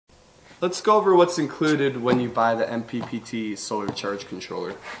Let's go over what's included when you buy the MPPT solar charge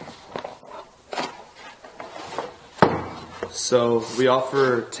controller. So we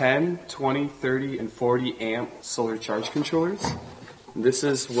offer 10, 20, 30, and 40 amp solar charge controllers. And this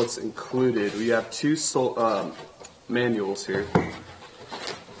is what's included. We have two manuals here.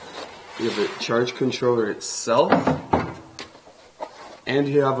 You have the charge controller itself, and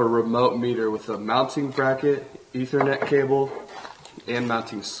you have a remote meter with a mounting bracket, Ethernet cable, and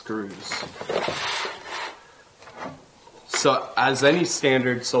mounting screws. So as any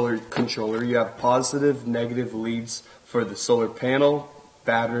standard solar controller, you have positive, negative leads for the solar panel,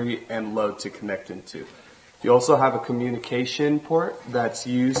 battery, and load to connect into. You also have a communication port that's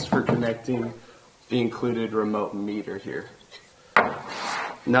used for connecting the included remote meter here.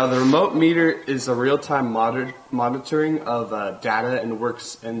 Now the remote meter is a real-time monitoring of data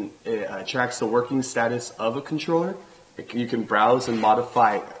and it tracks the working status of a controller. You can browse and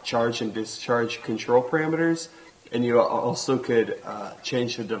modify charge and discharge control parameters, and you also could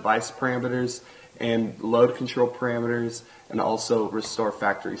change the device parameters and load control parameters, and also restore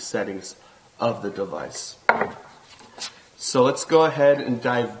factory settings of the device. So let's go ahead and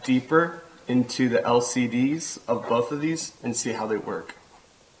dive deeper into the LCDs of both of these and see how they work.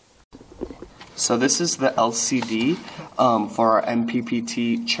 So this is the LCD for our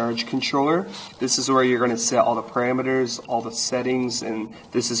MPPT charge controller. This is where you're going to set all the parameters, all the settings, and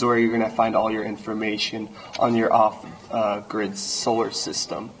this is where you're going to find all your information on your off-grid solar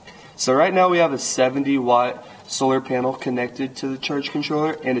system. So right now we have a 70-watt solar panel connected to the charge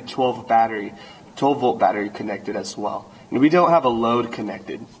controller and a 12-volt battery connected as well. And we don't have a load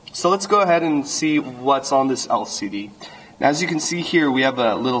connected. So let's go ahead and see what's on this LCD. Now, as you can see here, we have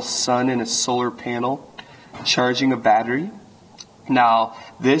a little sun and a solar panel charging a battery. Now,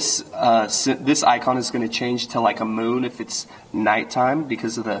 this icon is going to change to like a moon if it's nighttime,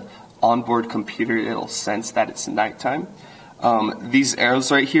 because of the onboard computer. It'll sense that it's nighttime. These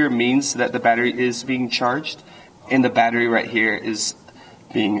arrows right here means that the battery is being charged, and the battery right here is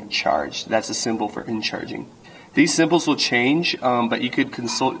being charged. That's a symbol for in charging. These symbols will change, but you could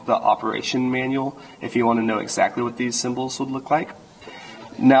consult the operation manual if you want to know exactly what these symbols would look like.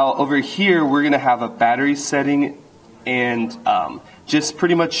 Now over here we're going to have a battery setting and just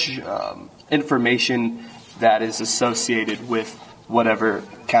pretty much information that is associated with whatever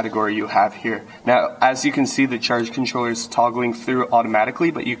category you have here. Now as you can see, the charge controller is toggling through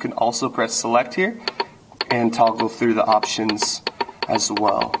automatically, but you can also press select here and toggle through the options as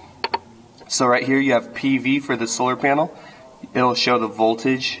well. So right here you have PV for the solar panel. It'll show the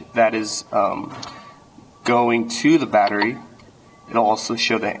voltage that is going to the battery. It'll also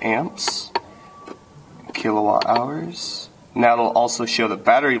show the amps, kilowatt hours. Now it'll also show the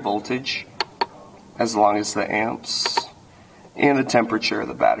battery voltage as long as the amps and the temperature of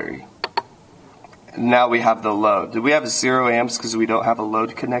the battery. Now we have the load. We have 0 amps because we don't have a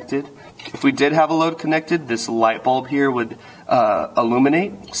load connected. If we did have a load connected, this light bulb here would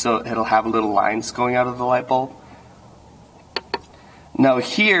illuminate, so it'll have little lines going out of the light bulb. Now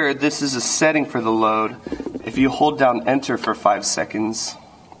here, this is a setting for the load. If you hold down enter for 5 seconds,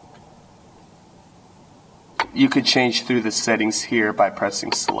 you could change through the settings here by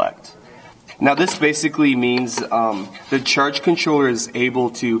pressing select. Now this basically means the charge controller is able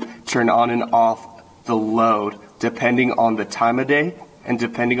to turn on and off the load depending on the time of day and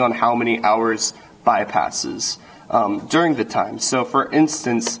depending on how many hours bypasses during the time. So for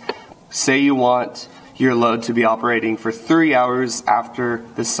instance, say you want your load to be operating for 3 hours after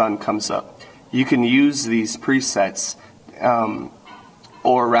the sun comes up. You can use these presets,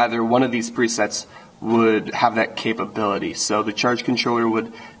 or rather one of these presets would have that capability. So the charge controller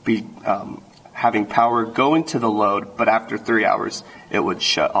would be having power go into the load, but after 3 hours it would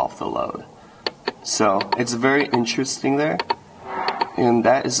shut off the load. So it's very interesting there. And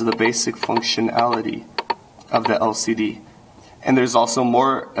that is the basic functionality of the LCD. And there's also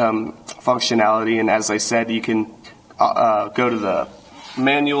more functionality, and as I said, you can go to the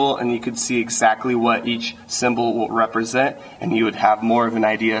manual and you could see exactly what each symbol will represent, and you would have more of an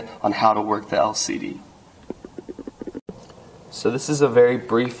idea on how to work the LCD. So this is a very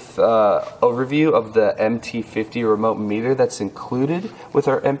brief overview of the MT50 remote meter that's included with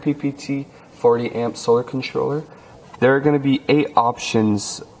our MPPT 40 amp solar controller. There are going to be 8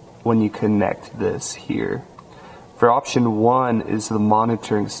 options when you connect this here. For option 1 is the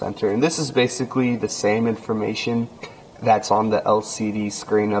monitoring center, and this is basically the same information that's on the LCD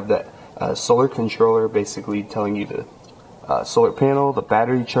screen of the solar controller, basically telling you the solar panel, the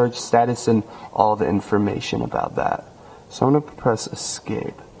battery charge status, and all the information about that. So I'm going to press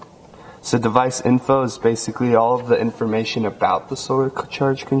escape. So device info is basically all of the information about the solar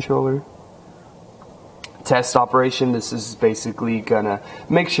charge controller. Test operation, this is basically gonna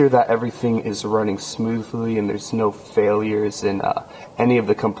make sure that everything is running smoothly and there's no failures in any of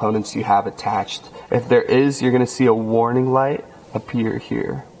the components you have attached. If there is, you're gonna see a warning light appear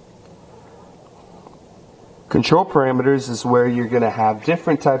here. Control parameters is where you're gonna have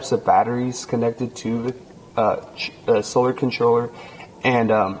different types of batteries connected to the solar controller,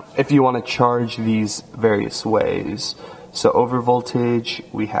 and if you want to charge these various ways. So over voltage,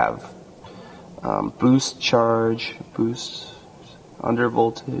 we have boost charge, boost, under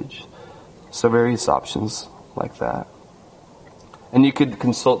voltage, so various options like that. And you could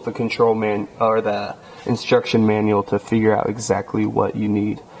consult the control or the instruction manual to figure out exactly what you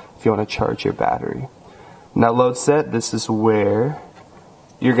need if you want to charge your battery. Now load set, this is where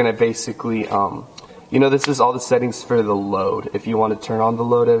you're going to basically, this is all the settings for the load. If you want to turn on the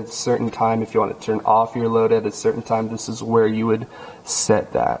load at a certain time, if you want to turn off your load at a certain time, this is where you would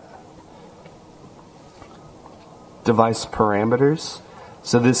set that. Device parameters.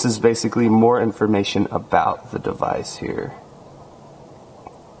 So this is basically more information about the device here.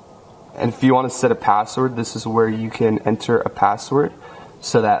 And if you want to set a password, this is where you can enter a password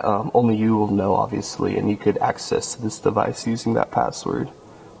so that only you will know, obviously, and you could access this device using that password.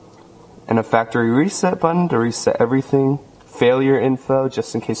 And a factory reset button to reset everything. Failure info,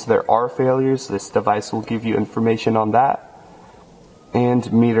 just in case there are failures, this device will give you information on that.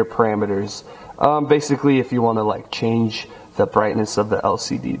 And meter parameters. Basically, if you want to change the brightness of the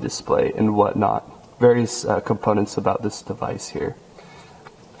LCD display and whatnot. Various components about this device here.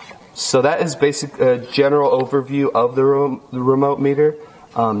 So that is basic general overview of the remote meter.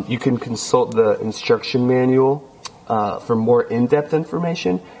 You can consult the instruction manual for more in-depth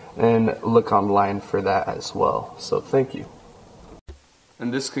information and look online for that as well. So thank you.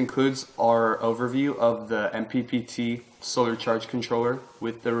 And this concludes our overview of the MPPT solar charge controller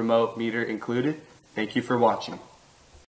with the remote meter included. Thank you for watching.